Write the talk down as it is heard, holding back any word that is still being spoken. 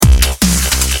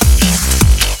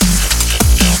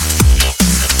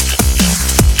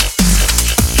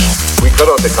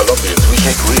of the Colombians, we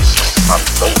take risks on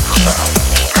both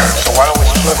sides. So why don't we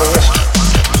split the risk?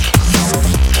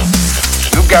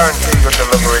 You guarantee your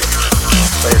delivery,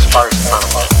 say as far as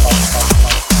Panama.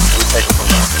 We take it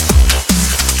from there.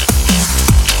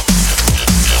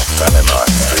 Panama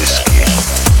is risky.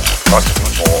 Cost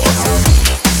me more.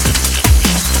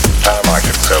 Panama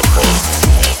can sell for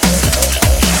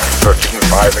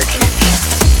 13.5 a key.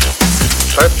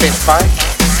 13.5?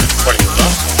 What do you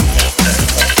lost?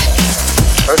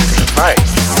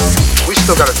 13.5. We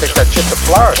still gotta take that shit to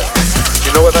Florida.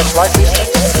 You know what that's like these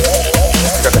days?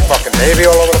 You got the fucking Navy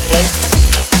all over the place.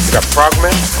 You got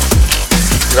frogmen.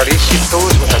 You got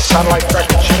EC2s with the satellite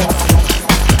tracking shit.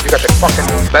 You got the fucking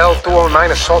Bell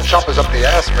 209 assault choppers up the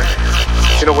ass, man.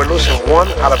 You know, we're losing 1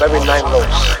 out of every 9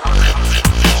 loads.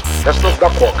 That's no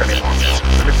duck walk anymore.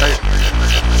 Let me tell you.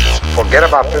 Forget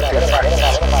about 13.5.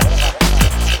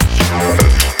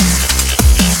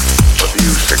 What do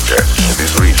you suggest? It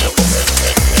is reasonable.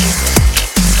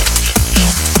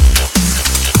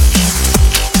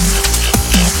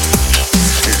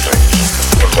 Excuse me.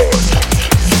 One moment.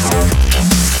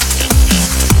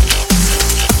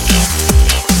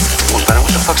 Montana,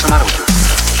 what the fuck's the matter with you?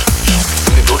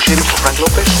 You negotiating for Frank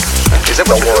Lopez? Is that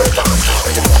what Don't you're worry doing? about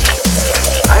it.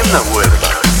 I'm not worried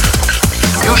about it.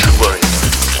 You should worry.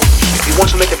 If he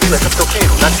wants to make a deal, that's okay,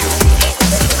 not you.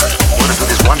 Want to do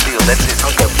this one deal, that's it.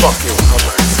 Okay, fuck you.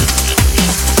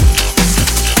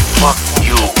 Fuck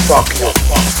you. Fuck you.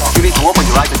 You need to open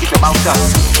your eyes and keep your mouth shut.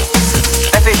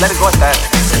 That's it, let it go at that.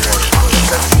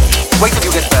 Wait till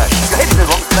you get back. Your head is in the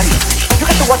wrong place. You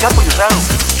have to watch out for yourself.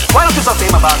 Why don't you talk to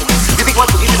him about it? You think he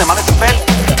wants to give you the money to spend?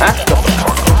 Huh?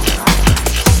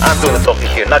 I'm doing the talking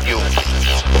here, not you.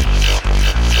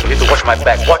 You need to watch my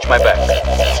back. Watch my back.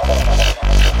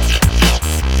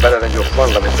 Better than your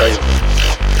fun, let me tell you.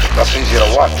 That's easier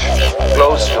to watch.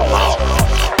 Close your mouth.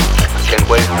 I can't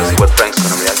wait to see what Frank's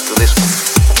gonna react to this one.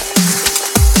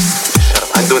 Shut up.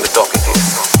 I'm doing the talking here.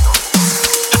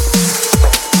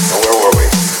 So where were we?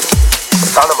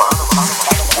 Panama.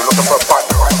 We're looking for a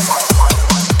partner, right?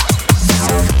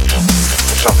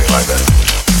 Something like that.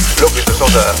 Look, Mr.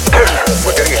 Sosa,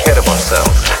 we're getting ahead of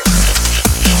ourselves.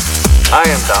 I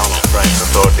am down on Frank's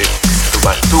authority to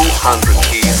buy 200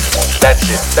 keys. That's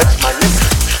it. That's my limit.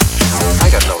 I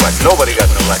got no right. Nobody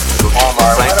got no right to negotiate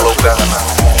with Frank Lopez.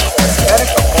 Let it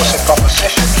propose a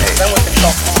proposition. Then we can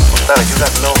talk. Montana, you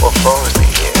got no authority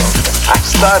here. I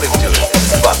started to.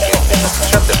 Fucking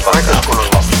shut the fuck up.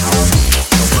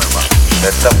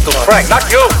 That's up to Frank, not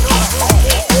you.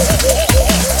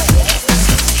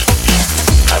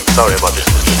 I'm sorry about this,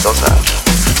 Mr. Sosa.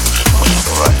 It's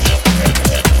all right.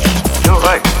 You're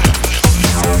right.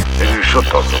 Maybe you should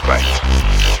talk to Frank.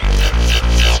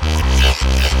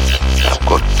 Yeah,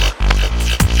 good.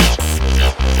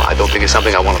 I don't think it's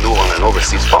something I want to do on an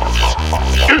overseas phone.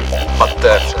 But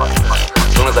as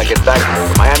soon as I get back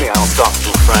to Miami, I'll talk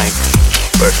to Frank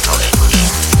personally.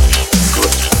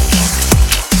 Good.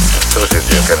 Associate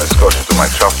here can escort you to my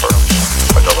chopper.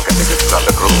 My chopper can take you to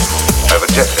Santa Cruz. I have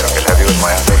a jet that can have you in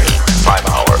Miami in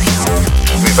 5 hours.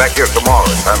 We'll be back here tomorrow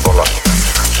in Angola.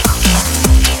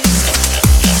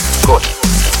 Good.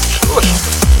 Good.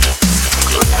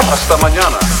 Good. Hasta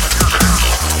mañana.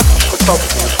 Good talking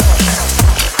to you.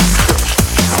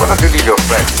 Why don't you leave your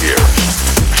friend here?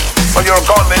 When you're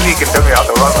gone, maybe he can tell me how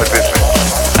to run the business.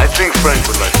 I think Frank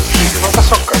would like to see you. No,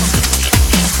 that's okay.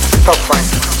 We talk, Frank.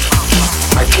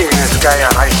 I'm keeping this guy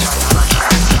on ice.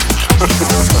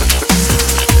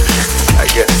 I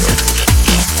guess so.